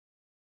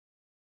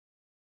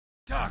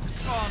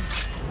Dark's gone.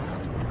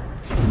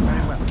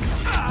 Very well.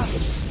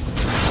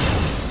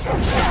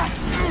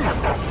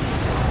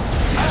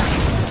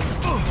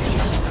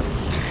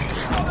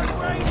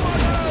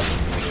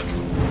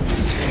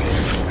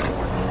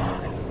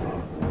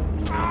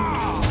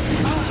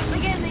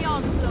 Begin the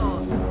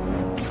onslaught.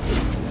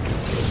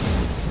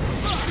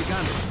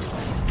 Begun.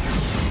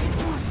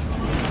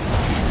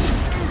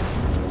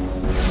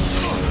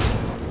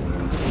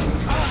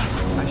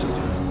 I shall do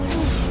it.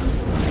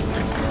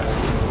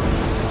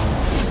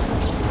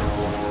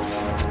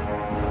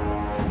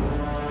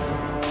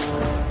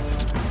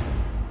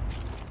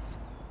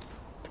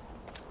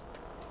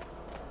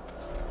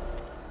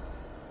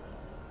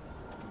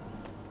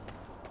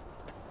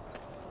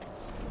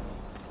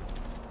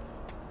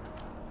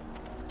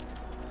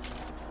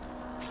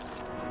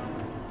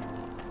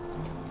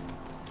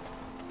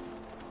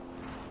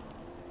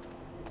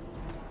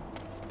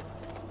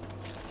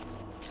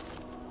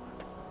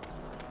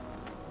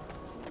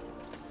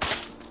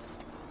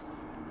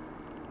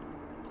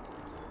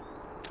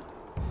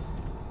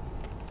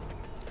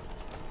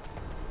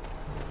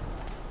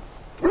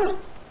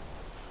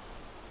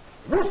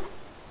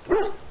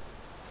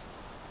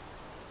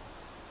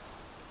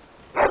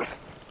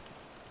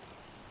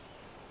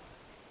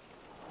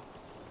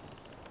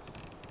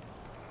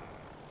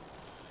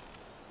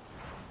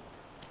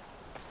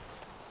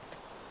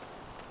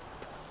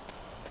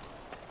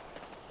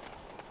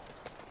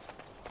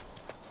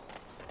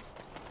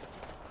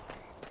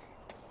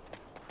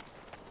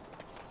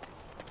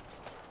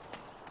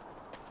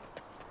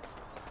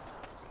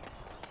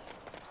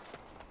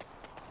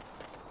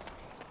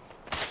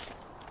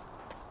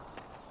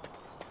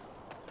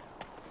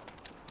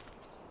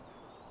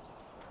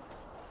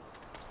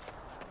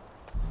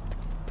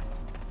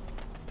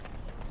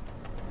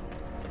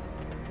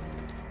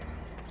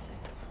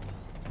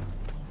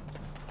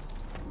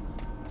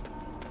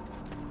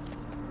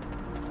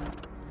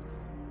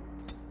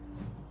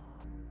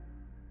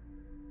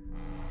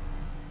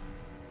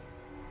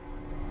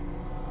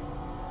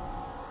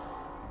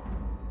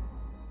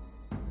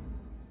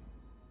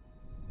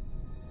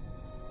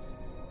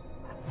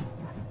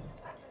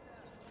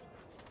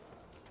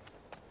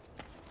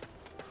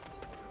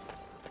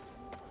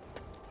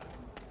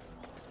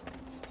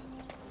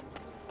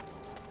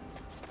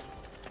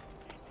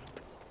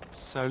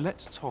 So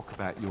let's talk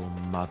about your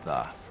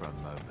mother for a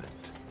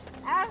moment.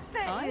 As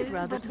there I'd is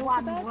rather but talk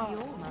one about world,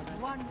 your mother.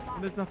 one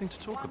life. There's nothing to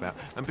talk about.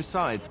 And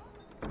besides...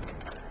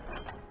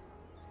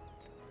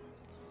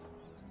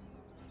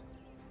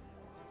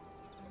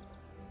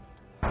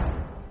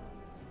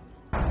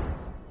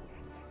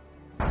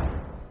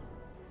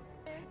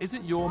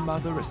 Isn't your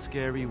mother a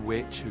scary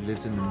witch who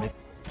lives in the mid...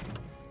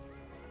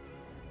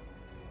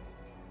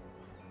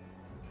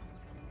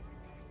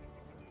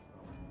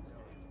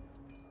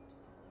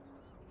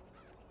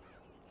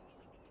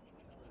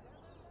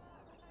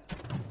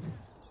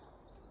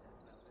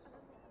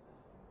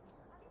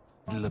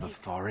 middle of a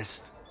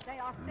forest? They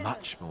are sinners.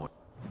 Much more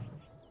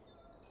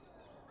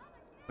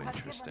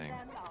interesting.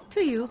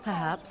 To you,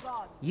 perhaps,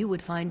 you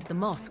would find the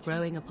moss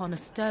growing upon a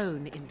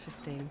stone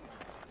interesting.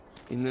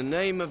 In the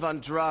name of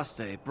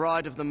Andraste,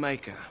 Bride of the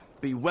Maker,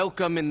 be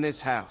welcome in this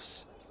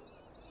house.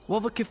 While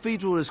the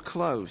cathedral is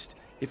closed,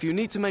 if you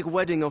need to make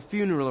wedding or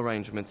funeral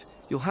arrangements,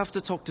 you'll have to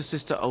talk to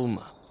Sister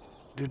Olma.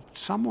 Did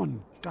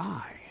someone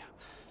die?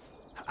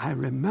 I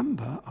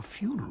remember a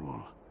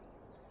funeral.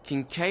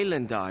 King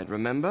Kalen died,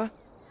 remember?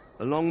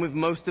 Along with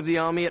most of the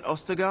army at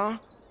Ostagar?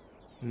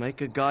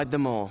 Maker guide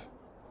them all.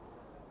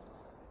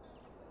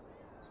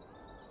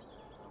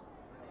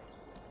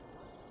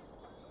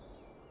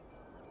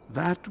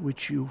 That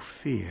which you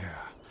fear,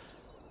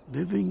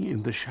 living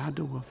in the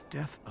shadow of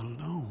death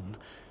alone,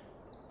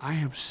 I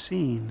have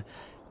seen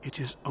it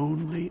is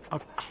only a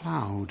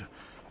cloud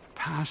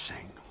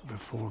passing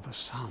before the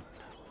sun.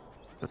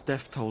 The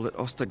death toll at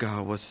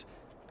Ostagar was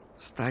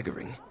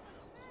staggering.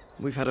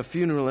 We've had a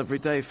funeral every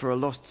day for a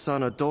lost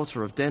son or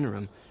daughter of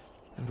Denerim,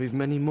 and we've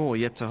many more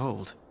yet to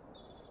hold.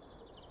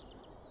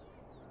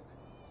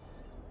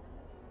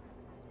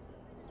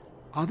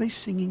 Are they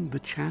singing the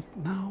chant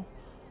now?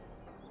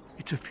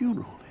 It's a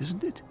funeral,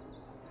 isn't it?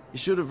 He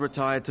should have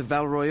retired to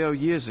Val Royeaux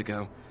years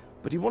ago,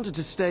 but he wanted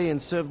to stay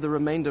and serve the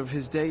remainder of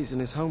his days in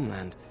his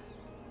homeland.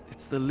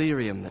 It's the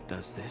lyrium that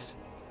does this.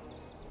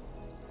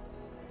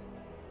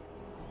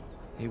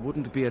 He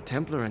wouldn't be a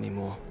Templar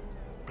anymore.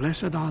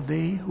 Blessed are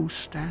they who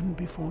stand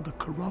before the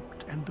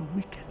corrupt and the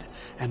wicked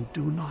and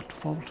do not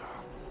falter.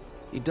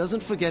 He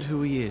doesn't forget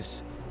who he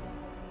is,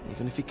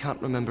 even if he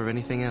can't remember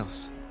anything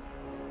else.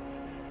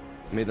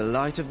 May the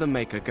light of the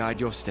Maker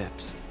guide your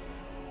steps.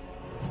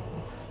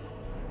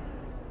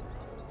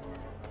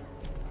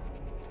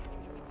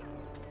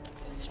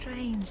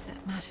 Strange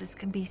that matters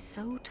can be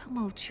so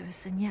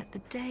tumultuous and yet the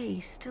day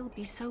still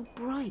be so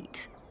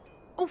bright.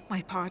 Oh,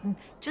 my pardon,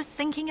 just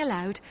thinking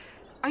aloud.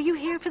 Are you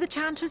here for the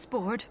Chanter's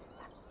Board?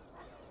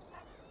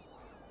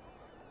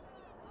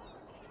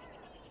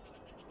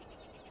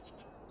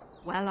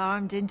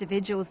 Well-armed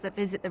individuals that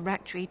visit the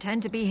rectory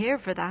tend to be here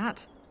for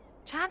that.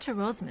 Chanter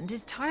Rosamond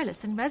is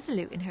tireless and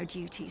resolute in her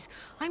duties.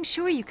 I'm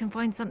sure you can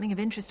find something of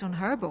interest on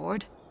her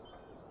board.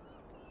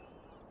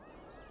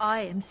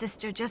 I am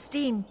Sister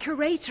Justine,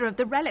 curator of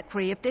the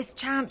reliquary of this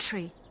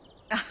chantry.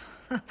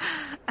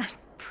 And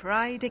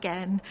pride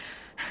again.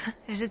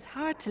 It is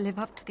hard to live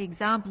up to the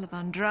example of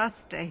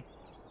Andraste.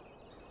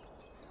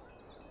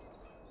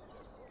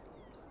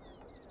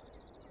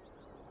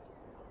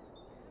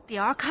 The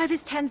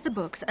archivist tends the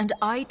books, and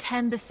I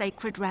tend the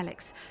sacred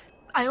relics.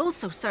 I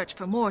also search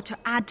for more to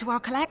add to our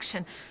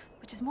collection,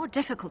 which is more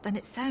difficult than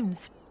it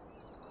sounds.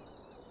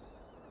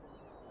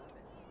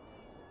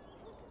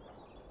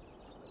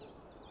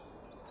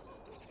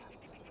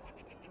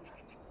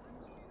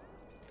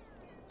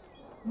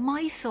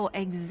 My thought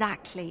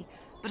exactly,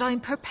 but I'm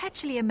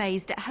perpetually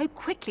amazed at how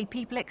quickly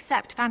people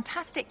accept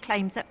fantastic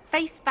claims at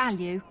face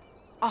value.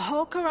 A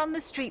hawker on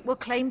the street will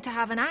claim to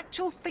have an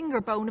actual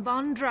finger bone of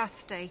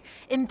Andraste.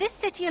 In this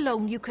city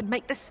alone, you could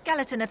make the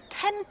skeleton of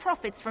 10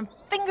 prophets from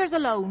fingers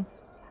alone.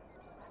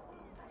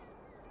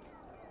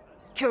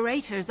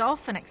 Curators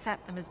often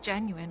accept them as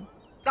genuine.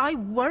 I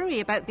worry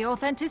about the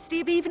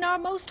authenticity of even our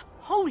most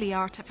holy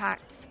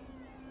artifacts.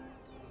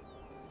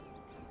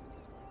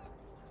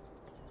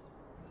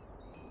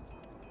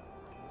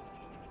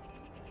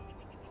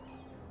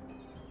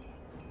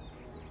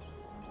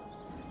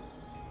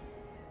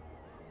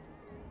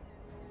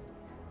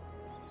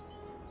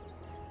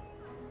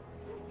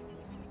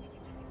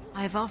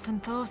 I've often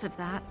thought of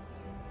that.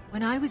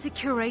 When I was a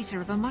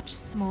curator of a much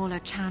smaller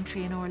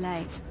chantry in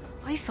Orlais,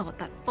 I thought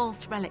that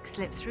false relics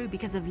slipped through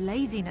because of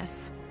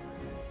laziness.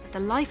 But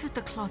the life of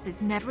the cloth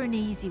is never an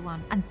easy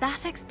one, and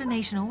that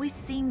explanation always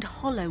seemed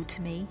hollow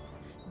to me.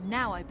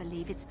 Now I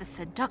believe it's the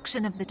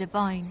seduction of the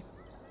divine.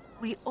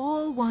 We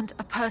all want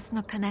a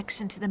personal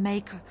connection to the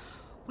Maker.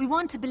 We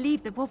want to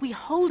believe that what we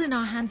hold in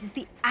our hands is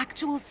the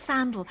actual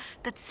sandal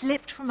that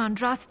slipped from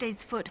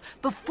Andraste's foot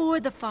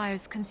before the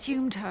fires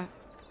consumed her.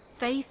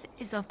 Faith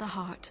is of the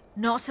heart,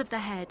 not of the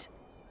head.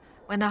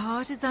 When the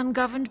heart is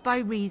ungoverned by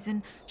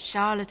reason,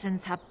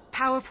 charlatans have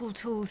powerful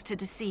tools to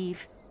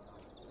deceive.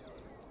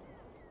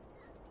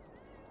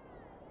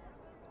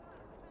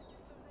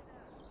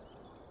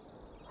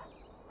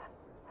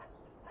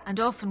 And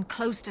often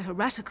close to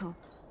heretical.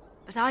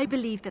 But I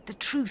believe that the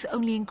truth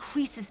only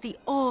increases the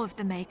awe of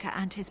the Maker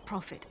and his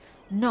prophet,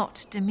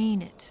 not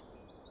demean it.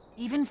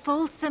 Even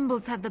false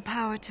symbols have the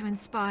power to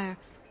inspire.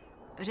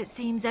 But it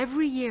seems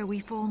every year we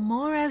fall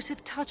more out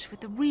of touch with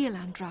the real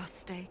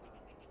Andraste.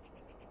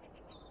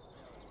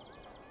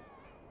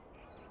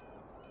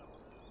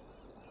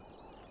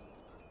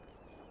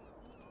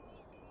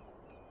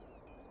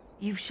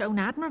 You've shown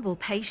admirable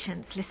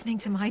patience listening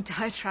to my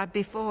diatribe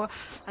before.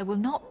 I will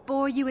not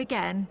bore you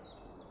again.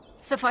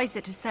 Suffice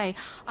it to say,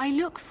 I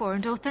look for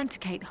and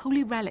authenticate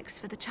holy relics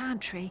for the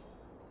chantry.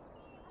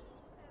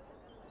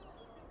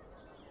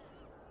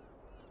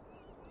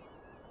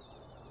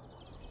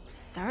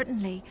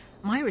 Certainly,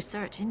 my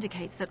research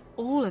indicates that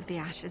all of the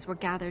ashes were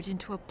gathered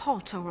into a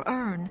pot or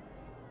urn,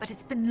 but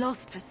it's been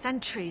lost for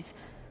centuries.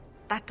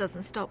 That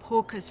doesn't stop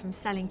hawkers from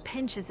selling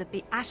pinches of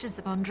the ashes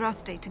of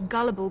Andraste to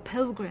gullible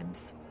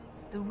pilgrims.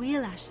 The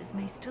real ashes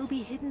may still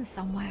be hidden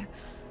somewhere,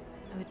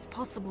 though it's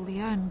possible the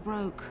urn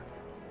broke.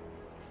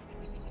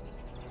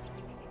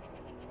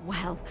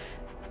 Well,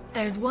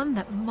 there's one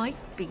that might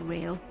be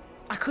real.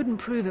 I couldn't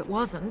prove it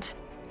wasn't.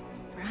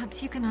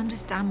 Perhaps you can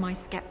understand my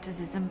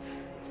skepticism.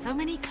 So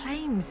many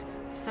claims,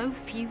 so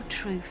few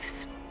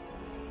truths.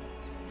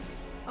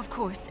 Of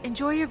course,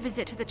 enjoy your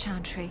visit to the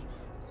chantry.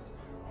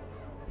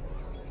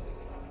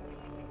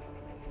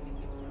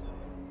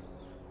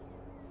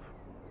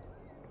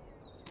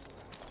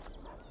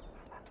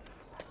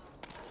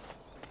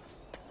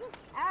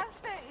 As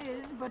there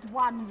is but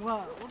one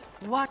world,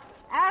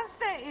 as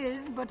there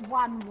is but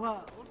one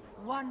world,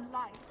 one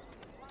life.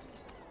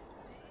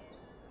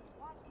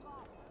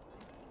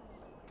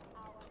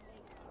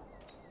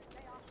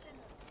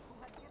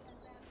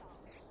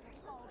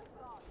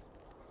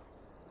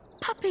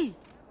 Puppy!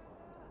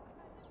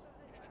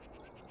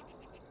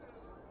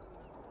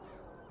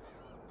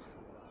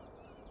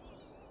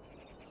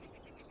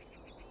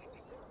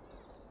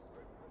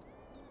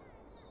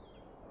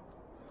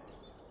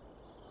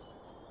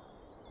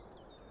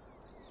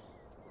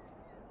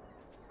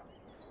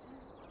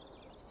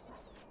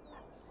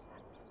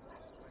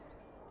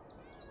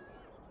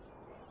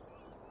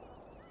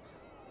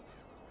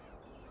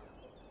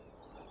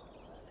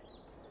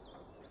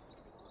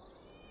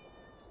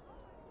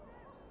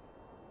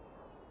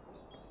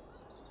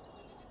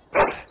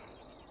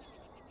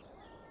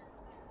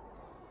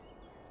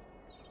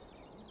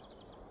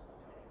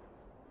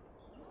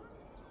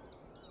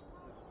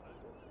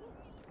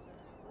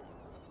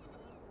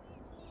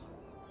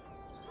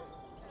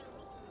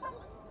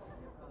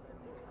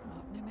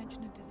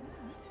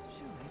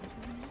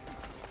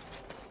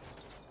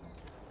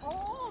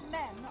 All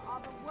men are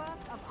the work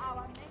of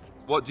our Maker.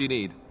 What do you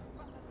need?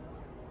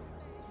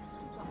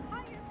 The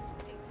highest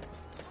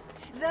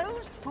fate.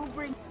 Those who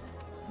bring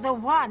The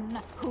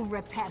one who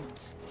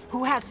repents,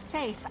 who has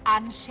faith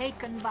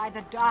unshaken by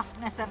the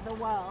darkness of the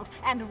world,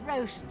 and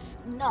roasts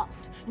not,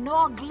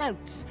 nor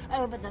gloats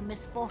over the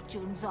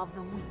misfortunes of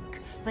the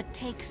weak, but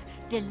takes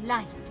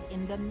delight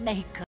in the Maker.